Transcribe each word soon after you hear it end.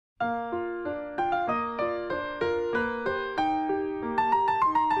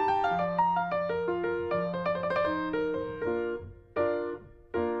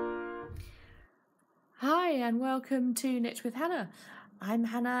and welcome to Knit with Hannah. I'm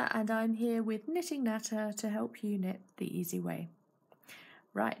Hannah and I'm here with Knitting Natter to help you knit the easy way.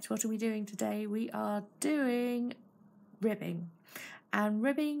 Right, what are we doing today? We are doing ribbing, and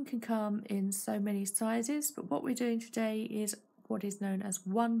ribbing can come in so many sizes, but what we're doing today is what is known as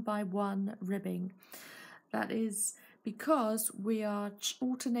 1x1 ribbing. That is because we are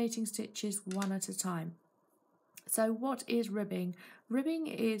alternating stitches one at a time. So what is ribbing? Ribbing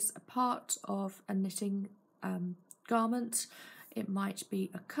is a part of a knitting garment. It might be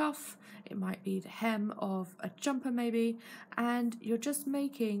a cuff, it might be the hem of a jumper maybe, and you're just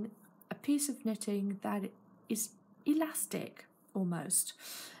making a piece of knitting that is elastic almost.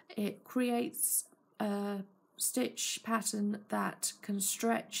 It creates a stitch pattern that can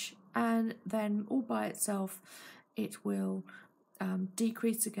stretch, and then all by itself it will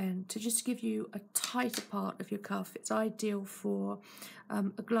decrease again to just give you a tighter part of your cuff. It's ideal for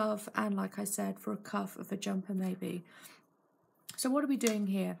a glove and, like I said, for a cuff of a jumper maybe. So what are we doing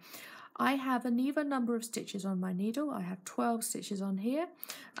here? I have an even number of stitches on my needle. I have 12 stitches on here,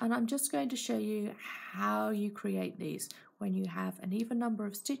 and I'm just going to show you how you create these. When you have an even number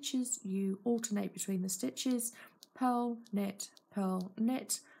of stitches, you alternate between the stitches, purl, knit,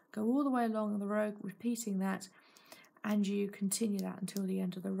 go all the way along the row, repeating that, and you continue that until the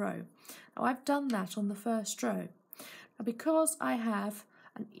end of the row. Now I've done that on the first row. Now because I have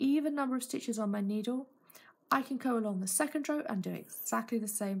an even number of stitches on my needle, I can go along the second row and do exactly the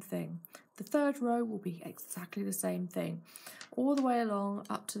same thing. The third row will be exactly the same thing, all the way along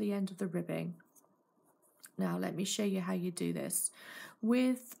up to the end of the ribbing. Now let me show you how you do this.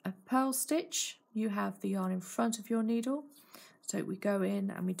 With a purl stitch, you have the yarn in front of your needle. So we go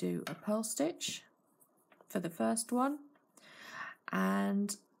in and we do a purl stitch for the first one,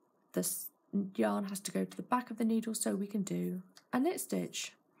 and the yarn has to go to the back of the needle so we can do a knit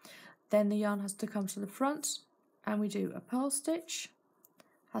stitch. Then the yarn has to come to the front and we do a purl stitch,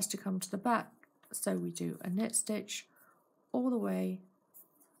 has to come to the back, so we do a knit stitch all the way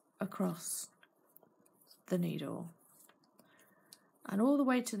across the needle. And all the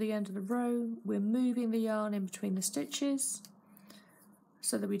way to the end of the row, we're moving the yarn in between the stitches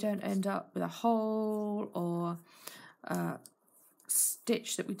so that we don't end up with a hole or a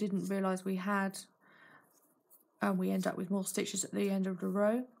stitch that we didn't realise we had, and we end up with more stitches at the end of the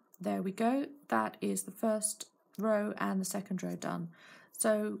row. There we go, that is the first row and the second row done.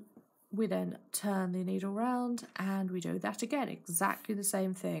 So we then turn the needle round and we do that again, exactly the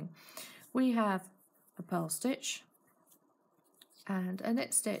same thing. We have a purl stitch and a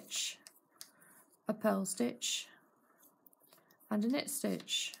knit stitch, a purl stitch and a knit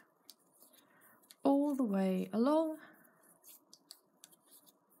stitch, all the way along.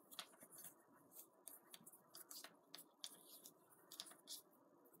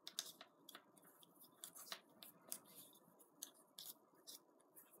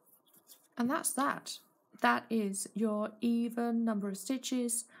 And that's that. That is your even number of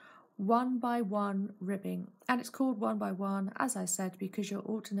stitches, 1x1 ribbing. And it's called 1x1, as I said, because you're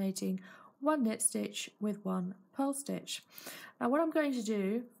alternating one knit stitch with one purl stitch. Now what I'm going to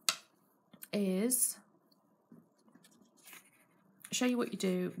do is show you what you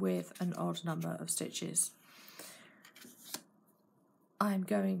do with an odd number of stitches. I'm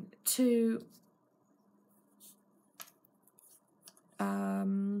going to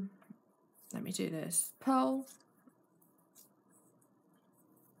let me do this. Purl,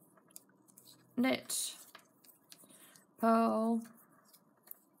 knit, purl,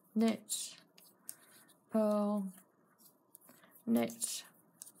 knit, purl, knit,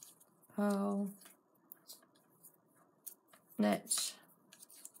 purl, knit,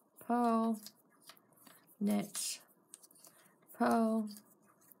 purl, knit, purl,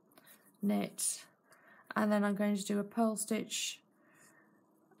 knit, and then I'm going to do a purl stitch,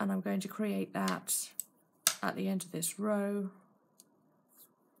 and I'm going to create that at the end of this row.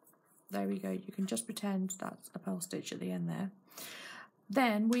 There we go, you can just pretend that's a purl stitch at the end there.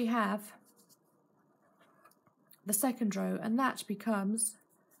 Then we have the second row, and that becomes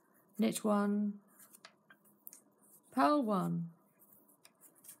knit 1, purl 1,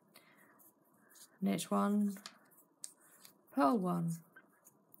 knit 1, purl 1,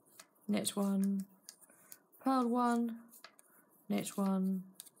 knit 1, purl 1, knit 1,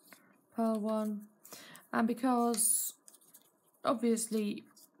 purl 1, and because obviously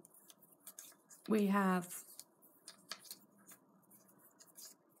we have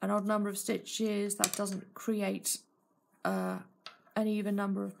an odd number of stitches, that doesn't create an even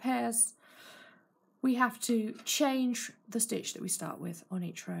number of pairs, we have to change the stitch that we start with on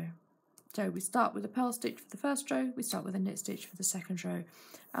each row. So we start with a purl stitch for the first row, we start with a knit stitch for the second row,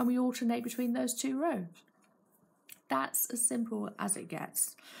 and we alternate between those two rows. that's as simple as it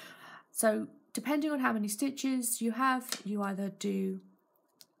gets. So depending on how many stitches you have, you either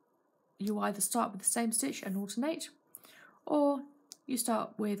start with the same stitch and alternate, or you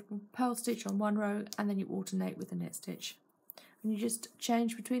start with purl stitch on one row and then you alternate with the knit stitch. And you just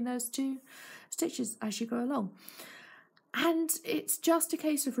change between those two stitches as you go along. And it's just a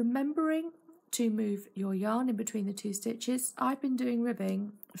case of remembering to move your yarn in between the two stitches. I've been doing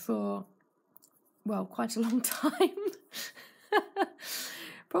ribbing for, well, quite a long time.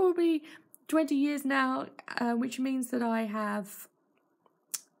 Probably 20 years now, which means that I have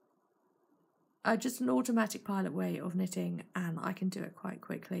just an automatic pilot way of knitting, and I can do it quite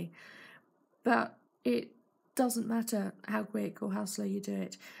quickly. But it doesn't matter how quick or how slow you do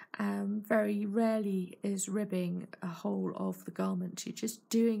it. Very rarely is ribbing a whole of the garment. You're just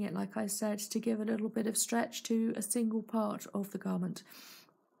doing it, like I said, to give a little bit of stretch to a single part of the garment.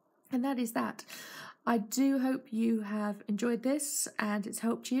 And that is that. I do hope you have enjoyed this and it's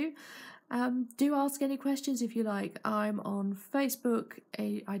helped you. Do ask any questions if you like. I'm on Facebook.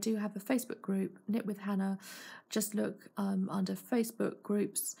 I do have a Facebook group, Knit with Hannah. Just look under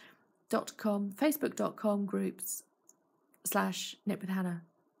facebook.com groups/Knit with Hannah.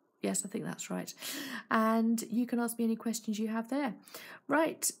 Yes, I think that's right. And you can ask me any questions you have there.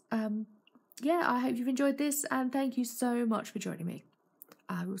 Right. Yeah, I hope you've enjoyed this, and thank you so much for joining me.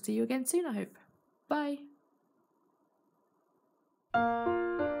 I will see you again soon, I hope. Bye.